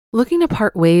Looking to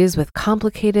part ways with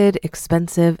complicated,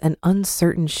 expensive, and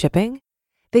uncertain shipping?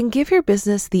 Then give your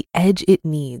business the edge it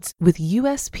needs with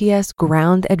USPS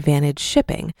Ground Advantage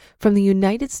shipping from the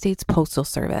United States Postal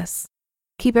Service.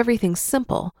 Keep everything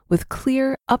simple with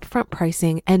clear, upfront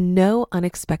pricing and no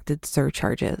unexpected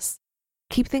surcharges.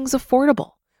 Keep things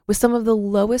affordable with some of the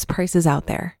lowest prices out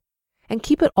there. And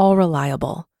keep it all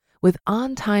reliable with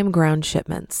on-time ground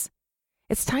shipments.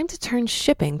 It's time to turn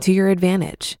shipping to your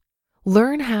advantage.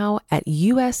 Learn how at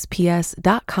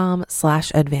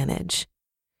USPS.com/advantage.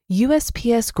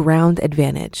 USPS Ground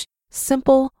Advantage.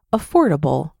 Simple,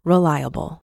 affordable,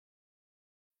 reliable.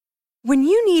 When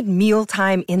you need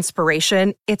mealtime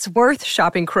inspiration, it's worth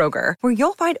shopping Kroger, where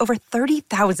you'll find over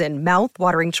 30,000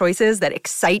 mouth-watering choices that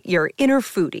excite your inner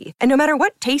foodie. And no matter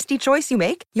what tasty choice you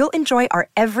make, you'll enjoy our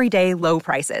everyday low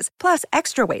prices, plus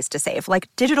extra ways to save, like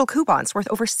digital coupons worth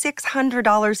over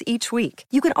 $600 each week.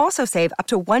 You can also save up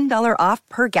to $1 off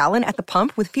per gallon at the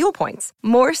pump with fuel points.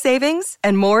 More savings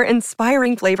and more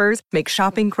inspiring flavors make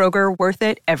shopping Kroger worth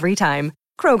it every time.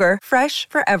 Kroger, fresh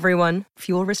for everyone.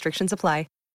 Fuel restrictions apply.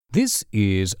 This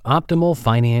is Optimal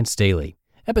Finance Daily,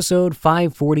 episode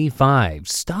 545,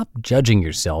 Stop Judging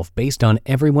Yourself Based on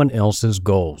Everyone Else's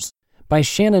Goals, by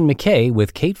Shannon McKay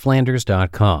with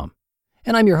KateFlanders.com.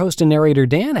 And I'm your host and narrator,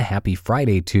 Dan. A happy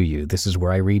Friday to you. This is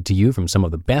where I read to you from some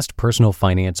of the best personal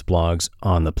finance blogs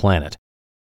on the planet.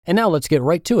 And now let's get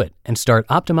right to it and start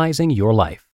optimizing your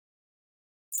life.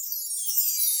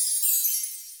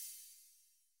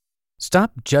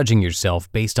 Stop Judging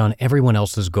Yourself Based on Everyone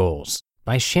Else's Goals,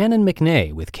 by Shannon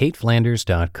McKay with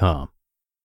KateFlanders.com.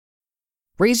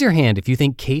 Raise your hand if you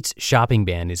think Kate's shopping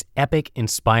ban is epic,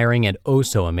 inspiring, and oh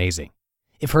so amazing.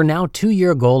 If her now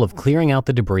 2-year goal of clearing out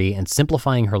the debris and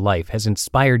simplifying her life has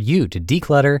inspired you to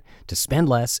declutter, to spend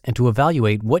less, and to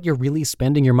evaluate what you're really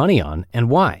spending your money on and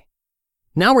why.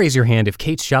 Now raise your hand if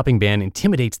Kate's shopping ban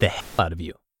intimidates the hell out of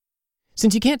you.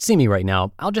 Since you can't see me right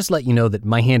now, I'll just let you know that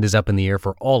my hand is up in the air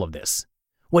for all of this.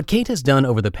 What Kate has done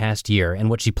over the past year and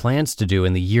what she plans to do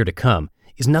in the year to come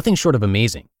is nothing short of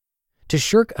amazing. To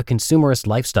shirk a consumerist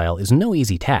lifestyle is no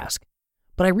easy task,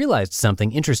 but I realized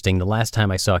something interesting the last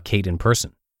time I saw Kate in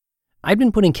person. I'd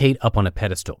been putting Kate up on a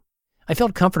pedestal. I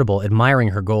felt comfortable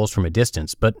admiring her goals from a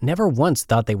distance, but never once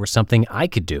thought they were something I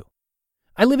could do.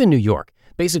 I live in New York,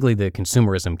 basically the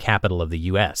consumerism capital of the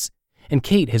US, and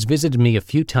Kate has visited me a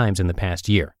few times in the past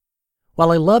year.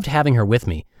 While I loved having her with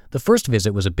me, the first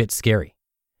visit was a bit scary.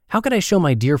 How could I show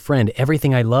my dear friend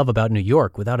everything I love about New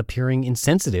York without appearing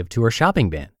insensitive to her shopping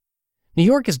ban? New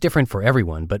York is different for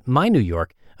everyone, but my New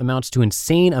York amounts to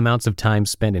insane amounts of time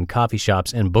spent in coffee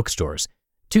shops and bookstores,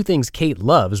 two things Kate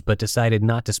loves but decided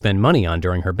not to spend money on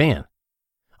during her ban.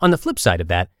 On the flip side of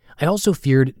that, I also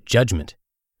feared judgment.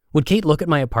 Would Kate look at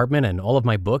my apartment and all of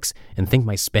my books and think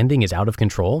my spending is out of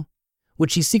control?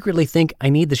 Would she secretly think I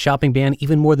need the shopping ban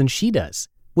even more than she does?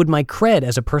 Would my cred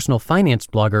as a personal finance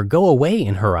blogger go away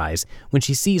in her eyes when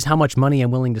she sees how much money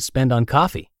I'm willing to spend on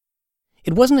coffee?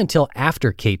 It wasn't until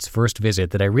after Kate's first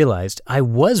visit that I realized I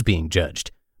was being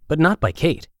judged, but not by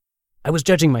Kate. I was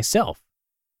judging myself.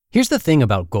 Here's the thing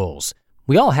about goals.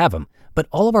 We all have them, but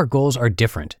all of our goals are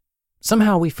different.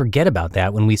 Somehow we forget about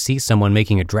that when we see someone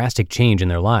making a drastic change in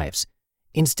their lives.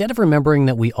 Instead of remembering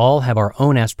that we all have our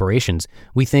own aspirations,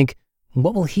 we think,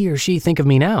 what will he or she think of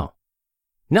me now?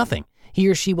 Nothing. He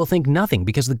or she will think nothing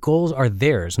because the goals are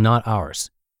theirs, not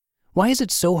ours. Why is it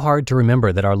so hard to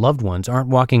remember that our loved ones aren't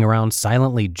walking around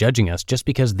silently judging us just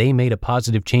because they made a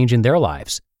positive change in their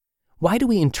lives? Why do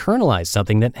we internalize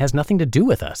something that has nothing to do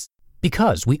with us?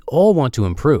 Because we all want to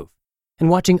improve. And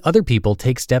watching other people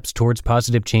take steps towards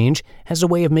positive change has a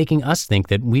way of making us think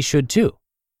that we should too.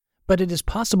 But it is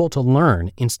possible to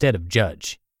learn instead of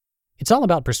judge. It's all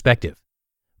about perspective.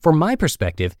 From my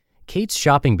perspective, Kate's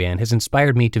shopping ban has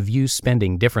inspired me to view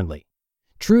spending differently.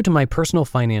 True to my personal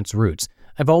finance roots,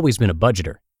 I've always been a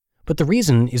budgeter. But the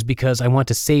reason is because I want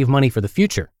to save money for the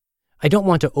future. I don't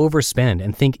want to overspend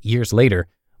and think years later,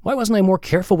 why wasn't I more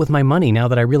careful with my money now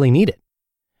that I really need it?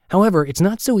 However, it's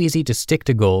not so easy to stick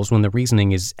to goals when the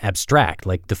reasoning is abstract,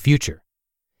 like the future.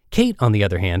 Kate, on the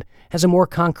other hand, has a more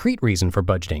concrete reason for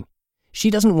budgeting. She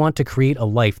doesn't want to create a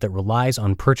life that relies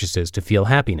on purchases to feel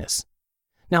happiness.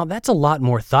 Now, that's a lot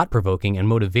more thought-provoking and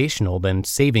motivational than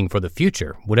saving for the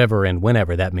future, whatever and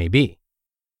whenever that may be.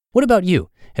 What about you?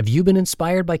 Have you been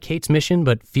inspired by Kate's mission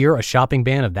but fear a shopping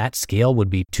ban of that scale would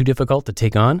be too difficult to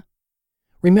take on?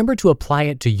 Remember to apply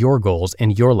it to your goals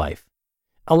and your life.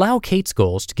 Allow Kate's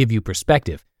goals to give you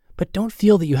perspective, but don't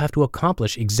feel that you have to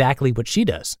accomplish exactly what she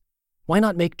does. Why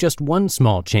not make just one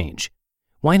small change?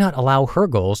 Why not allow her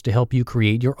goals to help you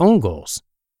create your own goals?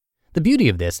 The beauty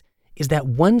of this is that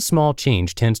one small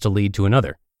change tends to lead to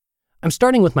another. I'm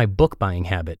starting with my book buying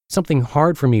habit, something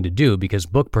hard for me to do because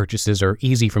book purchases are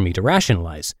easy for me to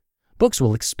rationalize. Books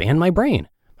will expand my brain.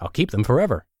 I'll keep them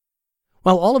forever.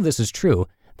 While all of this is true,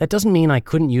 that doesn't mean I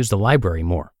couldn't use the library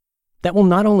more. That will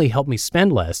not only help me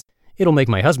spend less, it'll make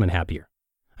my husband happier.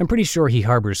 I'm pretty sure he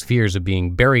harbors fears of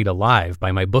being buried alive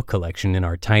by my book collection in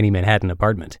our tiny Manhattan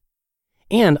apartment.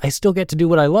 And I still get to do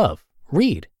what I love,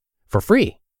 read, for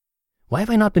free. Why have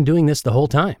I not been doing this the whole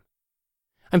time?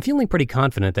 I'm feeling pretty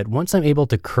confident that once I'm able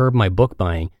to curb my book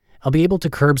buying, I'll be able to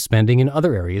curb spending in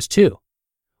other areas too.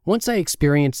 Once I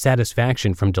experience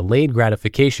satisfaction from delayed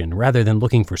gratification rather than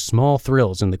looking for small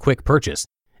thrills in the quick purchase,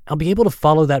 I'll be able to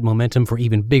follow that momentum for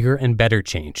even bigger and better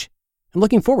change. I'm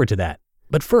looking forward to that.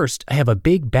 But first, I have a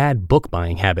big bad book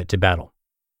buying habit to battle.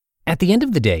 At the end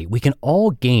of the day, we can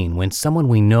all gain when someone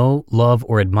we know, love,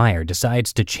 or admire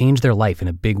decides to change their life in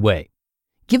a big way.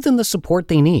 Give them the support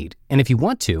they need, and if you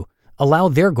want to, allow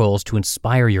their goals to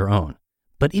inspire your own.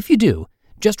 But if you do,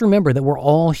 just remember that we're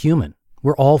all human.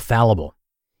 We're all fallible.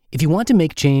 If you want to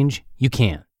make change, you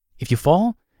can. If you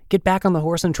fall, get back on the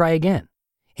horse and try again.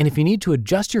 And if you need to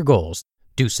adjust your goals,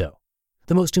 do so.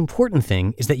 The most important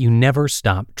thing is that you never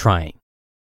stop trying.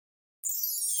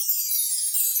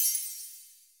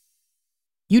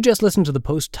 You just listened to the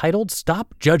post titled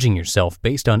 "Stop Judging Yourself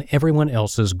Based on Everyone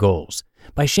Else's Goals"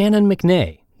 by Shannon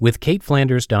McNay with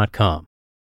KateFlanders.com.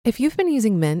 If you've been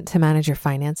using Mint to manage your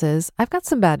finances, I've got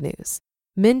some bad news.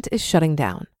 Mint is shutting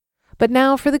down. But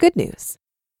now for the good news.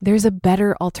 There's a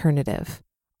better alternative.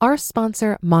 Our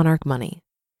sponsor, Monarch Money.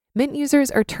 Mint users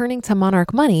are turning to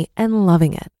Monarch Money and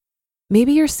loving it.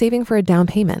 Maybe you're saving for a down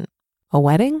payment, a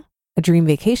wedding, a dream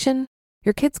vacation,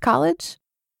 your kid's college.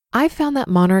 I've found that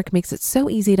Monarch makes it so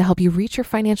easy to help you reach your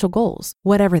financial goals,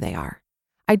 whatever they are.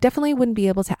 I definitely wouldn't be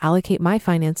able to allocate my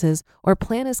finances or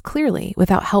plan as clearly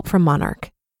without help from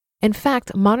Monarch. In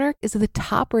fact, Monarch is the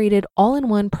top-rated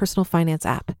all-in-one personal finance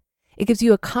app. It gives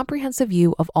you a comprehensive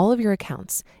view of all of your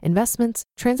accounts, investments,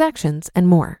 transactions, and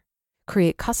more.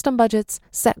 Create custom budgets,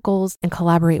 set goals, and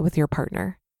collaborate with your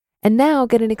partner. And now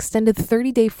get an extended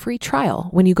 30-day free trial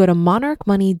when you go to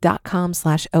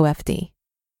monarchmoney.com/OFD.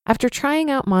 After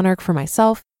trying out Monarch for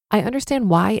myself, I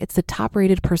understand why it's the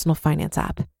top-rated personal finance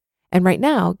app. And right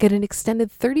now, get an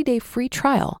extended 30-day free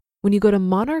trial when you go to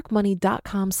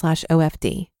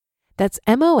monarchmoney.com/OFD. That's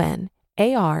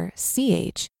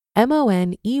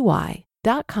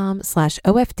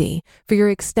monarchmoney.com/OFD for your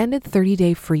extended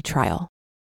 30-day free trial.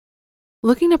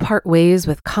 Looking to part ways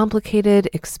with complicated,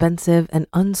 expensive, and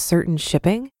uncertain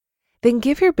shipping? Then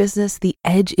give your business the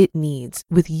edge it needs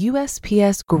with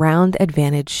USPS Ground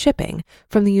Advantage shipping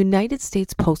from the United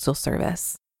States Postal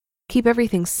Service. Keep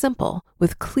everything simple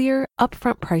with clear,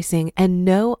 upfront pricing and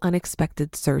no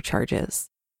unexpected surcharges.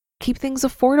 Keep things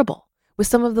affordable with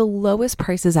some of the lowest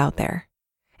prices out there.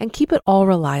 And keep it all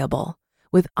reliable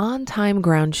with on-time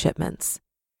ground shipments.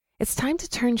 It's time to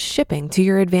turn shipping to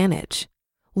your advantage.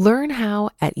 Learn how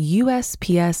at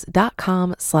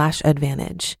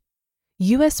USPS.com/advantage.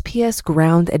 USPS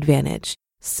Ground Advantage.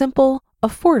 Simple,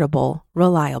 affordable,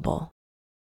 reliable.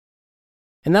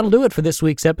 And that'll do it for this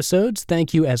week's episodes.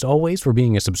 Thank you, as always, for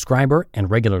being a subscriber and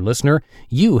regular listener.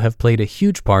 You have played a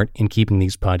huge part in keeping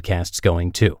these podcasts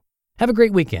going, too. Have a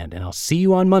great weekend, and I'll see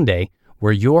you on Monday,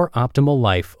 where your optimal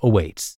life awaits.